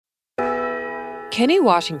Kenny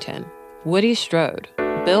Washington, Woody Strode,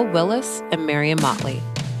 Bill Willis, and Marion Motley.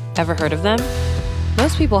 Ever heard of them?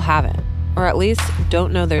 Most people haven't, or at least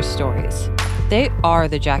don't know their stories. They are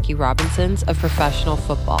the Jackie Robinsons of professional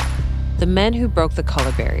football, the men who broke the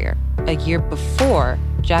color barrier a year before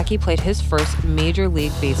Jackie played his first Major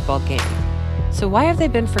League Baseball game. So why have they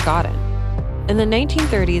been forgotten? In the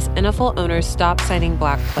 1930s, NFL owners stopped signing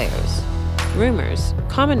black players. Rumors,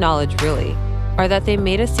 common knowledge really, are that they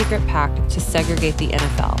made a secret pact to segregate the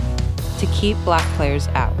NFL, to keep black players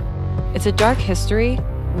out. It's a dark history,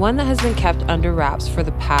 one that has been kept under wraps for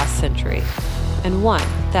the past century, and one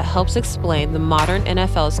that helps explain the modern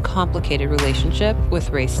NFL's complicated relationship with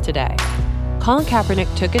race today. Colin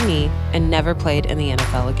Kaepernick took a knee and never played in the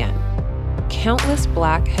NFL again. Countless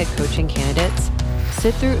black head coaching candidates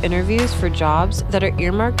sit through interviews for jobs that are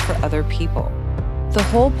earmarked for other people. The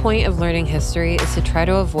whole point of learning history is to try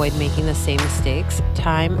to avoid making the same mistakes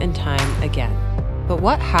time and time again. But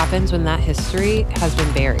what happens when that history has been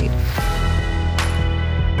buried?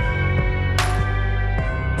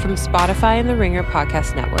 From Spotify and the Ringer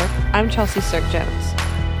Podcast Network, I'm Chelsea Sirk-Jones.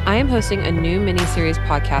 I am hosting a new mini-series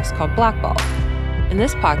podcast called Blackballed. In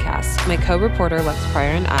this podcast, my co-reporter Lex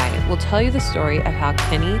Pryor and I will tell you the story of how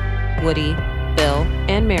Kenny, Woody, Bill,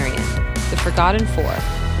 and Marion, the Forgotten Four,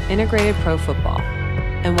 integrated pro football,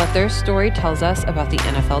 and what their story tells us about the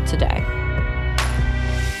NFL today.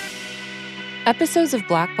 Episodes of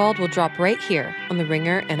Blackballed will drop right here on the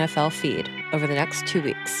Ringer NFL feed over the next 2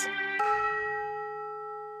 weeks.